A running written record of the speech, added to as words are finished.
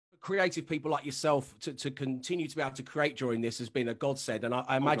creative people like yourself to continue to be able to create during this has been a godsend. And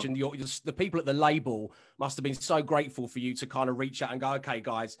I imagine the people at the label must have been so grateful for you to kind of reach out and go, okay,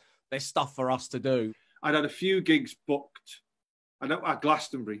 guys, there's stuff for us to do. I'd had a few gigs booked. I know at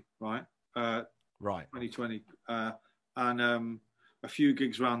Glastonbury, right? Right. 2020. And a few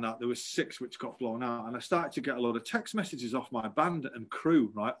gigs around that. There were 6 which got blown out. And I started to get a lot of text messages off my band and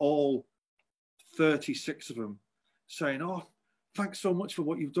crew, right? All 36 of them saying, oh, thanks so much for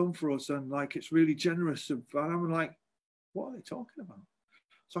what you've done for us. And like, it's really generous. And I'm like, what are they talking about?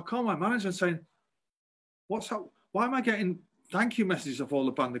 So I called my manager and saying, what's up? Why am I getting thank you messages off all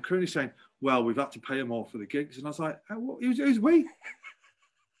the band and crew? And he's saying, well, we've had to pay them all for the gigs. And I was like, who's we?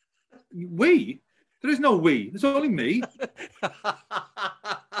 We? There is no we. There's only me.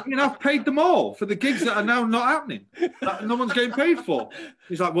 I mean, I've paid them all for the gigs that are now not happening, that no one's getting paid for.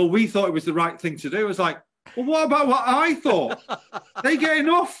 He's like, well, we thought it was the right thing to do. I was like, well, what about what I thought? They get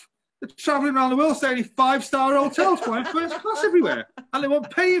enough. They're travelling around the world staying in 5-star hotels, flying first class everywhere. And they won't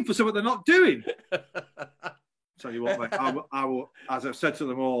pay him for something they're not doing. Tell you what, mate, I will, as I've said to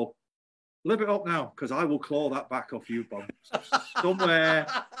them all, live it up now, because I will claw that back off you, Bob. Somewhere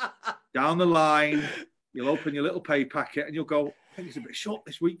down the line, you'll open your little pay packet and you'll go, I think it's a bit short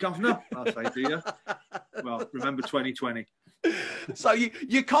this week, Governor. I'll say, do you? Well, remember 2020. So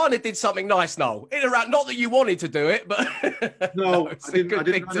you kind of did something nice, Noel. Not that you wanted to do it, but no, I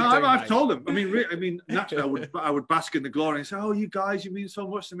didn't. I've told them. I mean, naturally, I would bask in the glory and say, "Oh, you guys, you mean so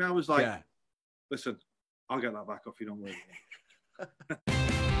much to me." I was like, "Listen, I'll get that back off you. Don't worry."